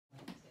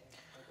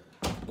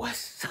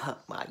What's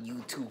up, my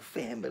YouTube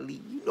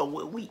family? You know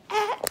where we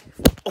at?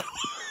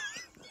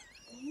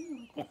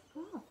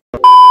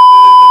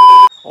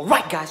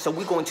 Alright guys, so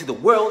we're going to the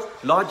world's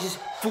largest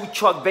food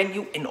truck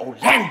venue in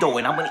Orlando,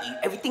 and I'm gonna eat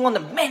everything on the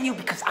menu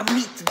because I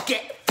need to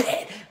get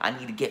fed. I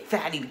need to get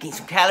fat, I need to gain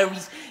some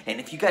calories, and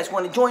if you guys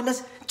want to join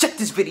us, check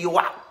this video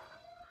out.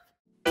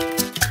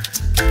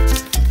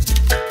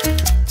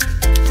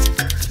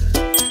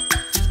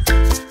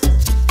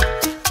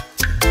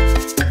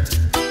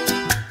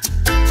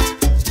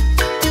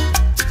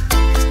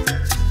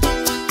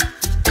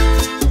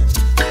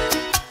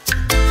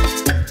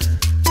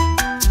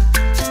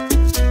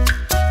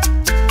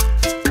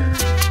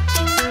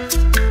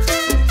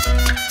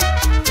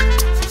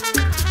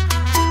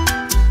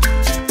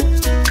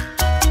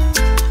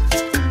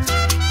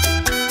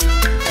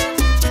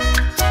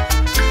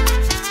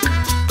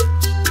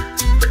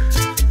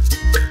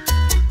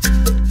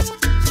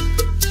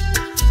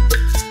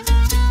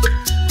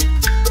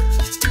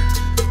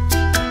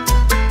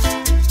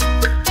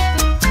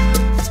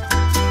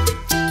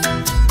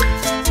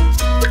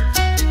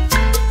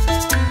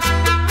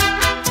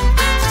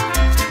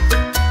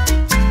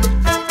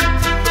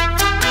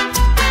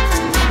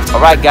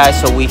 Alright guys,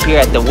 so we're here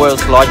at the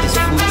world's largest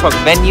food truck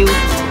venue,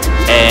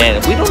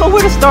 and we don't know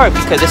where to start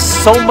because there's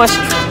so much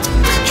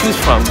to choose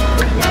from.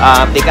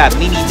 They got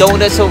mini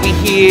donuts over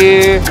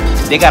here,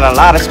 they got a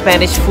lot of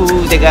Spanish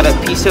food, they got a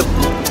pizza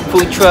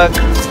food truck,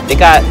 they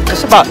got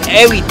just about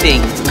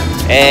everything,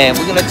 and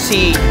we're gonna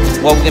see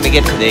what we're gonna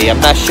get today. I'm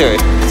not sure,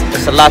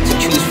 there's a lot to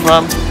choose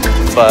from,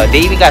 but they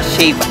even got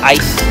shaved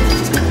ice.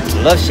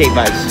 I love shaved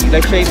ice. You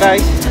like shaved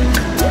ice?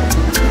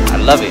 I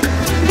love it.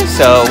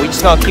 So we're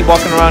just gonna keep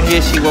walking around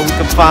here, see what we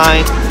can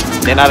find.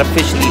 They're not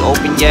officially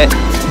open yet.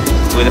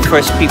 We're the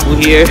first people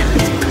here,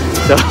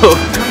 so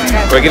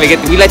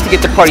we like to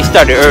get the party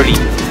started early.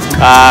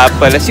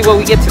 But let's see what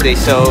we get today.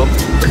 So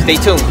stay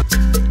tuned.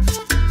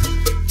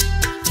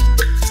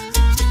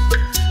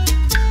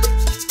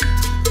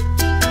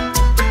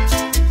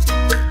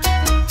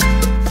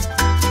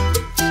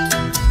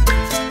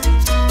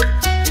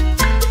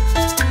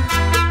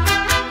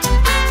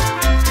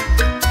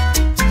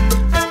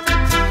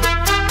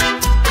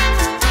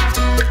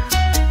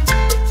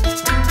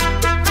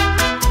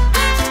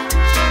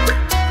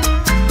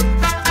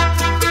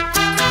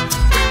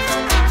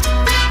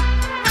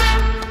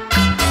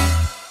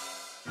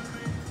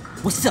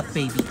 What's up,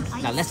 baby?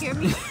 Now let's hear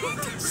me.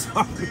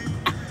 Sorry.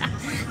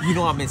 You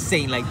know I'm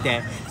insane like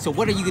that. So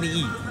what are you gonna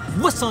eat?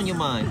 What's on your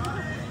mind?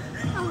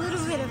 A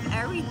little bit of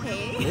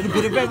everything. A little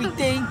bit of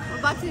everything? We're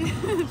about to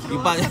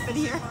throw up in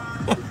here.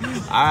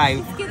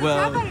 Alright,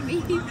 well,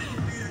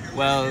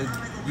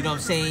 you know what I'm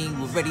saying?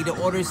 We're ready to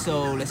order,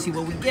 so let's see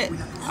what we get.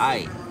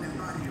 Alright.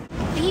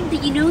 Babe, do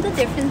you know the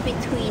difference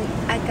between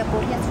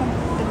alcapurrias from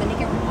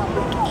Dominican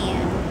Republic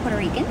and Puerto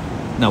Rican?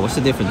 No, what's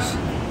the difference?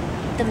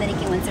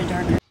 Dominican ones are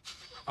darker.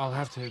 I'll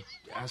have to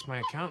ask my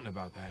accountant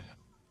about that.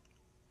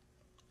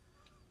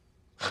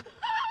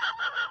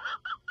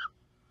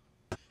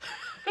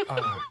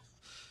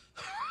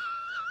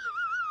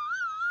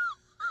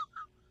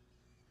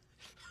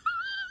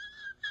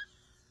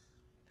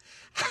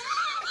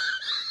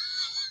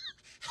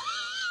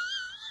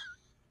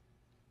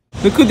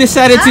 Look who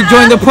decided to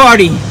join the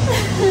party.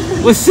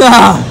 What's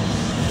up?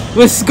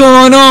 What's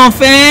going on,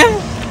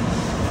 fam?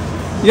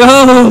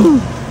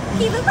 Yo.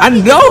 I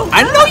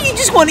know you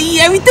just want to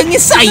eat everything in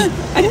sight.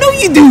 I know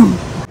you do.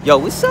 Yo,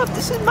 what's up?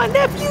 This is my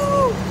nephew.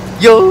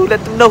 Yo,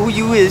 let them know who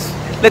you is.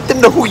 Let them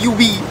know who you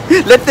be.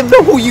 Let them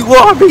know who you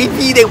are,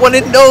 baby. They want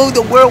to know.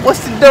 The world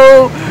wants to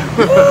know.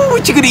 Ooh,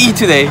 what you gonna eat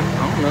today? I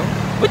don't know.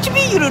 What you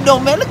mean you don't know,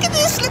 man? Look at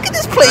this. Look at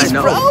this place,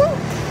 bro.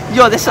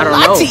 Yo, there's a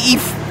lot to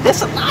eat.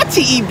 There's a lot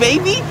to eat,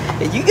 baby.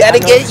 And you gotta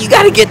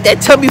get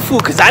that tummy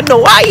food, cause I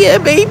know I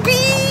am, baby.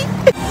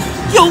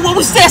 Yo, what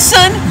was that,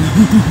 son?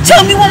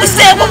 Tell me, what was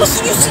that? What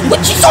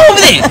you saw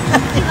over there?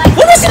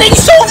 What was it that you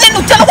saw over there,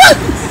 Nutella? What?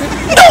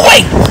 No,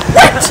 wait!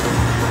 What?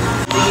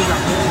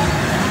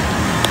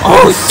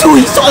 Oh,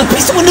 dude, he saw a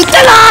piece of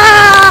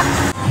Nutella!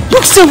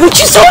 Look, son, what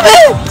you saw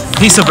there?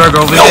 Pizza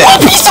burger over there. No,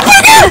 a pizza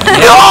burger!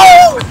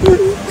 No!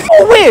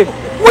 Oh, where?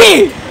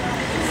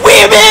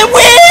 Where, man?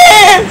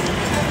 Where?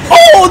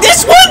 Oh,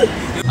 this one?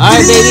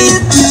 Alright, baby.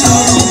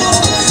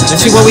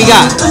 Let's see what we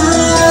got.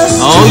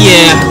 Oh,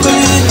 yeah.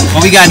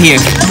 What we got here?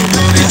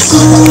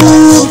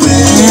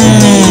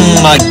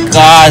 My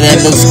God,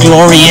 that looks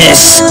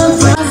glorious.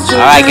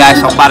 Alright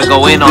guys, I'm about to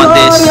go in on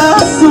this.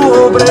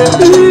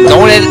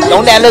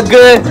 Don't that look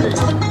good?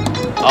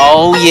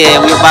 Oh yeah,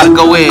 we're about to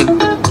go in.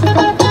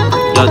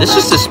 Yo, this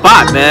is the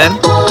spot, man.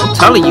 I'm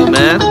telling you,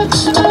 man.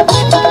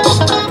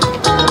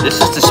 This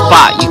is the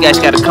spot. You guys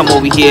gotta come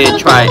over here and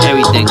try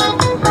everything.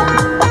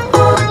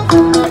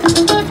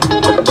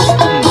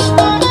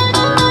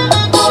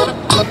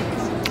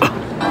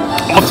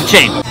 Off the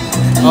chain.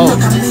 Oh,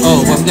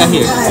 what we got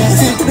here?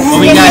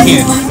 What we got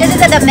here? This is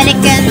a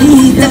Dominican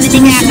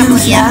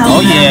alcapurria. Oh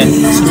yeah,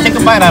 so take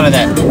a bite out of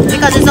that.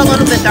 Because it's a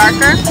little bit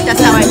darker, that's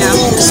how I know.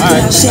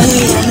 Alright.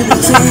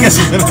 I guess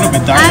it's a little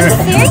bit darker.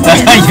 I'm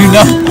serious. You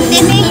know?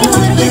 They make it a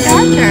little bit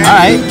darker.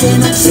 right.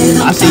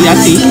 I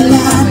see.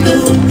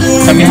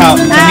 Tell me how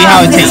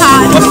it tastes.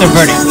 What's the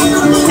verdict?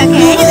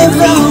 Okay, let's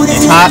see.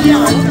 It's hot?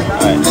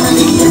 Alright.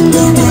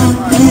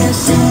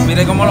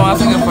 Mire cómo lo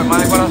hacen en forma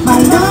de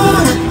corazón.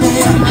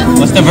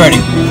 What's the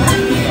verdict?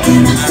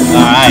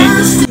 Alright.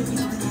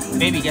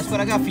 Baby, guess what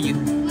I got for you?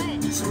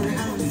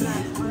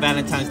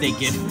 Valentine's Day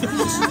gift.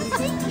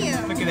 Thank you.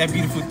 Look at that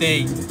beautiful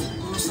thing.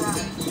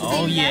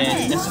 Oh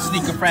yeah, that's a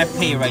sneaker frappe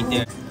right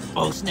there.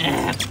 Oh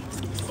snap.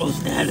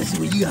 Let's see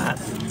what you got.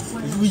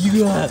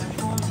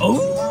 Oh.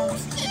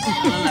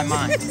 Like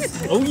mine.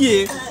 Oh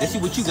yeah. Let's see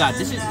what you got.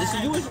 This is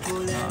yours.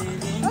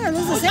 Oh, it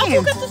looks the same.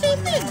 You got the same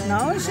thing.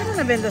 No, it shouldn't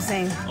have been the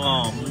same.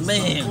 Oh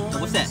man.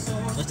 What's that?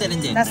 What's that in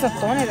there? That's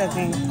tostones, I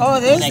think. Oh,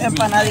 this That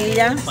green-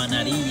 empanadilla.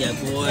 Empanadilla,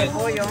 De boy.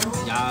 pollo.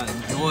 Y'all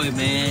enjoy,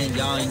 man.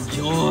 Y'all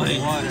enjoy.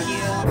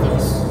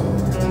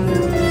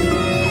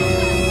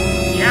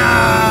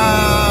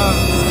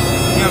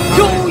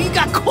 Yo, you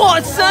got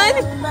caught, son.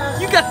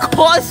 You got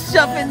caught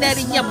shoving that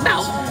in your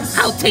mouth.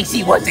 How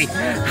tasty was it?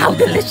 How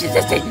delicious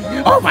is it?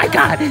 Oh my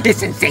God,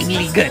 it's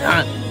insanely good,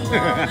 huh?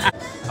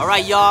 All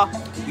right, y'all,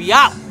 we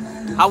out.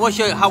 How was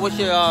your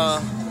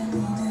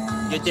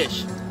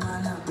dish?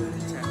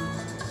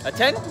 A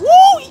 10?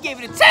 Woo! He gave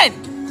it a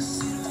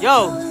 10.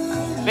 Yo,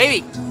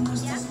 baby,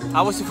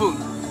 how was the food?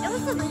 It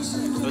was delicious.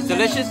 It was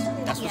delicious.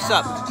 That's what's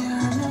up.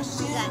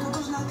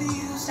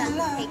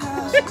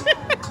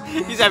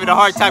 He's having a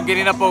hard time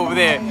getting up over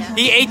there.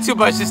 He ate too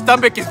much. His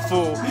stomach is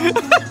full.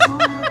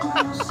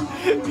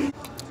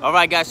 All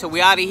right, guys. So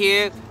we out of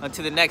here.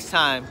 Until the next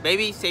time.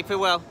 Baby, say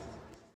farewell.